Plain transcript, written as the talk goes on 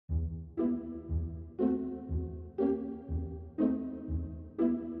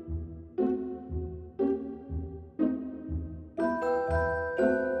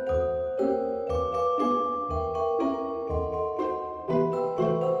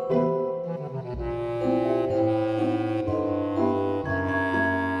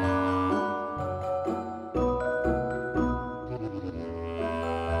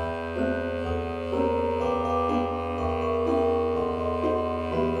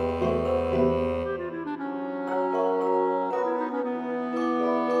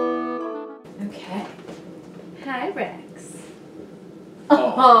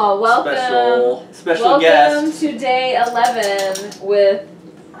Oh, welcome. Special guest. Welcome to day 11 with...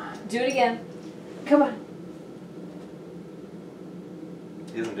 Do it again. Come on.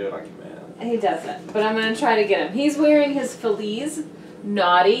 He doesn't do it on command. He doesn't, but I'm going to try to get him. He's wearing his Feliz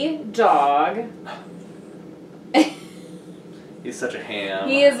naughty dog. He's such a ham.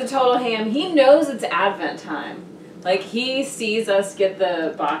 He is a total ham. He knows it's Advent time. Like, he sees us get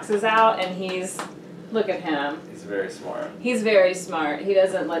the boxes out, and he's... Look at him. He's very smart. He's very smart. He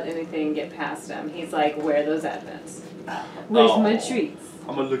doesn't let anything get past him. He's like, where are those Advents? Where's my treats?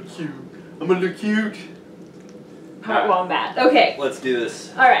 I'm gonna look cute. I'm gonna look cute. Heart wombat. Okay. Let's do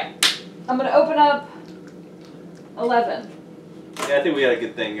this. Alright. I'm going to open up 11. Yeah, I think we got a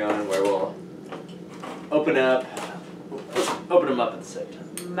good thing going where we'll open them up in a second.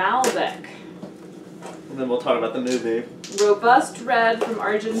 Malbec. And then we'll talk about the movie. Robust red from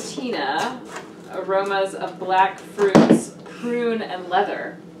Argentina. Aromas of black fruits, prune, and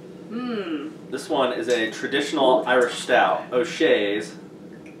leather. Mmm. This one is a traditional Irish stout, O'Shea's.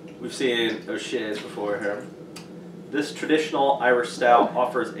 We've seen O'Shea's before here. This traditional Irish stout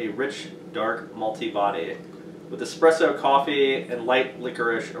offers a rich, dark, malty body with espresso coffee and light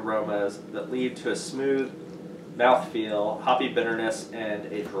licorice aromas that lead to a smooth mouthfeel, hoppy bitterness, and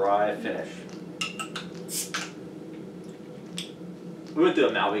a dry finish. We went through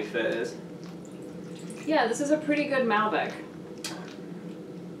a Malbec phase. Yeah, this is a pretty good Malbec.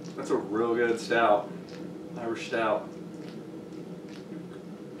 That's a real good stout. Irish stout.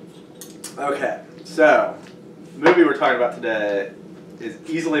 Okay, so, the movie we're talking about today is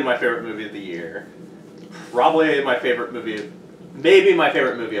easily my favorite movie of the year. Probably my favorite movie, maybe my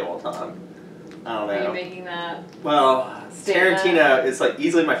favorite movie of all time. I don't know. Are you making that? Well, statement? Tarantino is like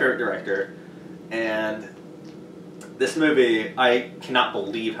easily my favorite director, and this movie, I cannot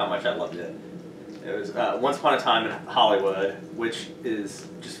believe how much I loved it. It was Once Upon a Time in Hollywood, which is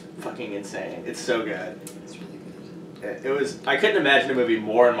just fucking insane. It's so good. It's really good. It was. I couldn't imagine a movie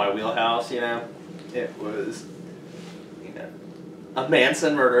more in my wheelhouse. You know, it was, you know, a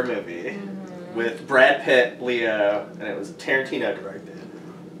Manson murder movie with Brad Pitt, Leo, and it was Tarantino directed.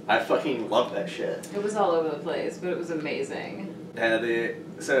 I fucking love that shit. It was all over the place, but it was amazing. DiCaprio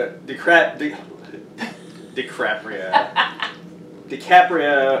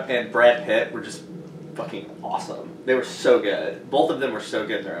and Brad Pitt were just fucking awesome. They were so good. Both of them were so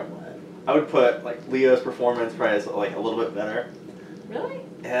good in their own way. I would put like Leo's performance probably as like a little bit better. Really?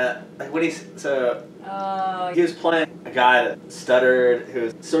 Yeah, like when he was playing a guy that stuttered, who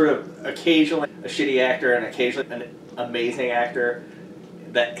was sort of occasionally a shitty actor and occasionally an amazing actor.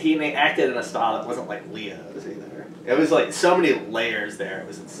 That he acted in a style that wasn't like Leo's either. It was like so many layers there. It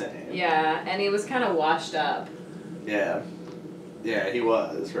was insane. Yeah, and he was kind of washed up. Yeah. Yeah, he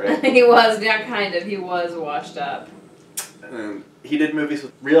was, right? He was, not kind of. He was washed up. He did movies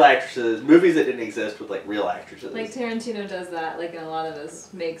with real actresses, movies that didn't exist with like real actresses. Like Tarantino does that, like in a lot of his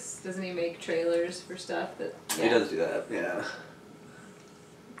doesn't he make trailers for stuff that... Yeah. He does do that, yeah.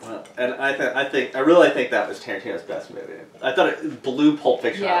 Well, and I really think that was Tarantino's best movie. I thought it blew Pulp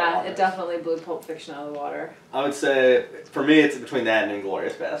Fiction out of the water. Yeah, it definitely blew Pulp Fiction out of the water. I would say, for me, it's between that and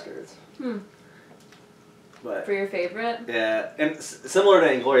Inglourious Basterds. But, for your favorite? Yeah, and similar to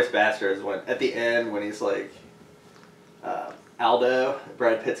Inglourious Basterds, when at the end when he's like Aldo,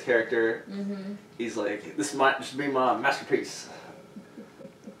 Brad Pitt's character, he's like, "This might just be my masterpiece,"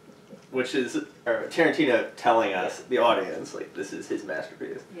 which is Tarantino telling us, the audience, like this is his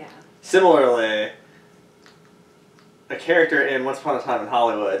masterpiece. Yeah. Similarly, a character in Once Upon a Time in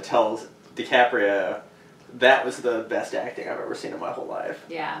Hollywood tells DiCaprio, "That was the best acting I've ever seen in my whole life."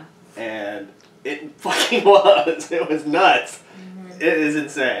 Yeah. And it fucking was. It was nuts. It is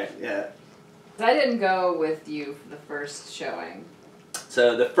insane. Yeah. I didn't go with you for the first showing.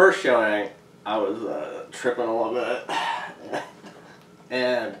 So the first showing, I was tripping a little bit.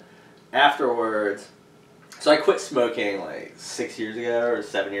 And afterwards, so I quit smoking like 6 years ago or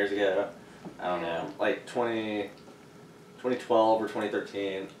 7 years ago. I don't know. Like 2012 or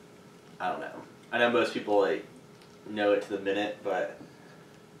 2013. I don't know. I know most people like know it to the minute, but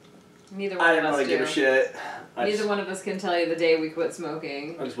neither one I of didn't us really do. give a shit. Neither one of us can tell you the day we quit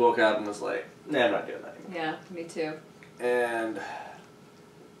smoking. I just woke up and was like, nah, I'm not doing that anymore. Yeah, me too. And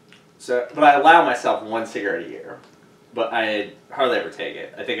so, but I allow myself one cigarette a year, but I hardly ever take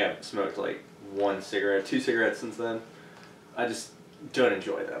it. I think I've smoked like 1 cigarette, 2 cigarettes since then. I just don't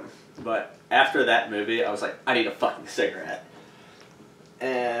enjoy them. But after that movie, I was like, I need a fucking cigarette.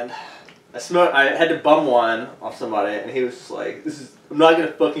 And I had to bum one off somebody, and he was just like, I'm not going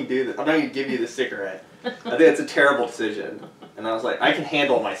to fucking do this. I'm not going to give you the cigarette. I think it's a terrible decision. And I was like, I can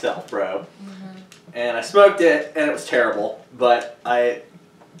handle myself, bro. And I smoked it, and it was terrible, but I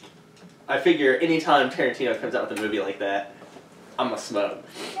I figure anytime Tarantino comes out with a movie like that, I'm gonna smoke.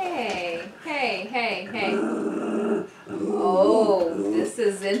 Hey. Oh, this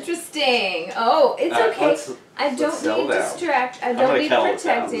is interesting. Oh, it's okay. I don't need distract. I don't need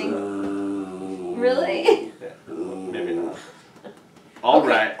protecting. Really? Yeah, maybe not. All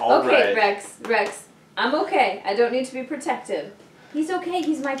right. Okay, Rex. I'm okay. I don't need to be protective. He's okay.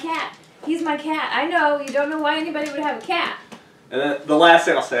 He's my cat. He's my cat. I know. You don't know why anybody would have a cat. And then the last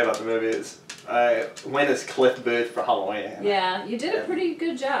thing I'll say about the movie is I went as Cliff Booth for Halloween. Yeah, you did a pretty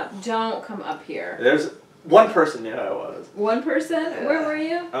good job. Don't come up here. There's one person knew who I was. One person? Yeah. Where were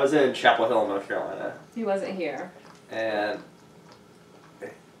you? I was in Chapel Hill, North Carolina. He wasn't here. And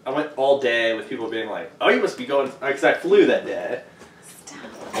I went all day with people being like, "Oh, you must be going," because I flew that day.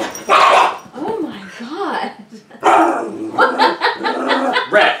 Stop. Oh my God.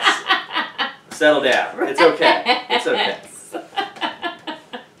 Rex, settle down. It's okay. It's okay.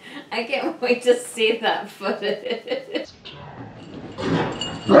 I can't wait to see that footage.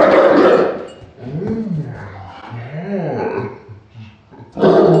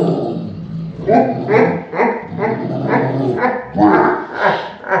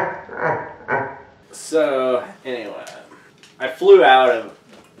 So, anyway, I flew out of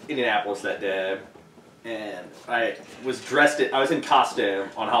Indianapolis that day, and I was in costume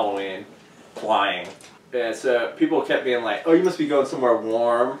on Halloween, flying. And so people kept being like, "Oh, you must be going somewhere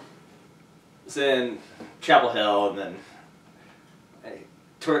warm." It's in Chapel Hill, and then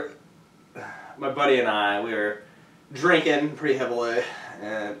my buddy and I, we were drinking pretty heavily,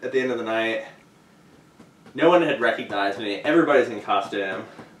 and at the end of the night, no one had recognized me. Everybody's in costume,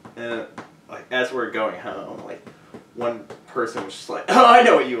 and like as we're going home, like one person was just like, "Oh, I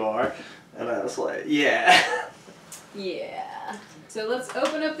know what you are," and I was like, "Yeah." Yeah. So let's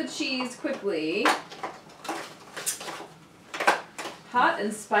open up the cheese quickly. Hot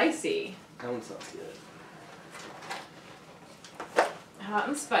and spicy. That one sounds good. Hot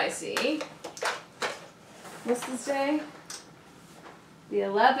and spicy. What's this day? The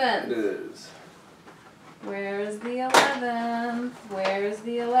 11th. It is. Where is the 11th? Where is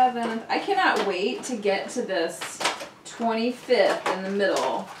the 11th? I cannot wait to get to this 25th in the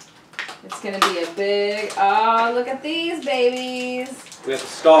middle. It's going to be a big... Oh, look at these babies. We have the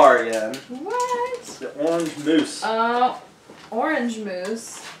star again. What? The orange mousse. Oh, orange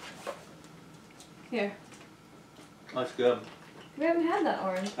mousse. Here. That's good. We haven't had that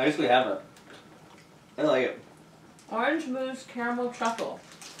orange. I usually haven't. I like it. Orange mousse caramel truffle.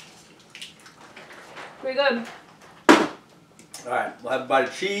 Pretty good. Alright, we'll have a bite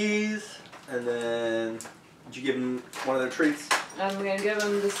of cheese, and then did you give them one of their treats? I'm going to give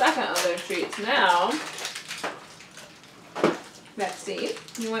them the second of their treats now. Maxine,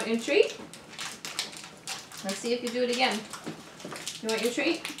 you want your treat? Let's see if you do it again. You want your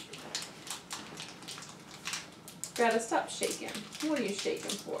treat? Gotta stop shaking. What are you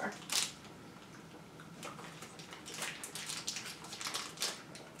shaking for?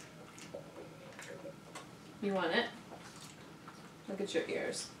 You want it? Look at your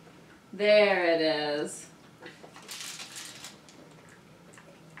ears. There it is.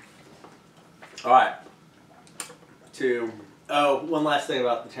 Alright. One last thing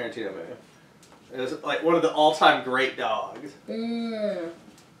about the Tarantino movie. It was like one of the all-time great dogs. Yeah.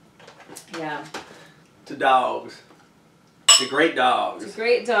 To dogs. To great dogs. To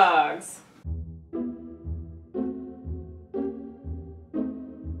great dogs.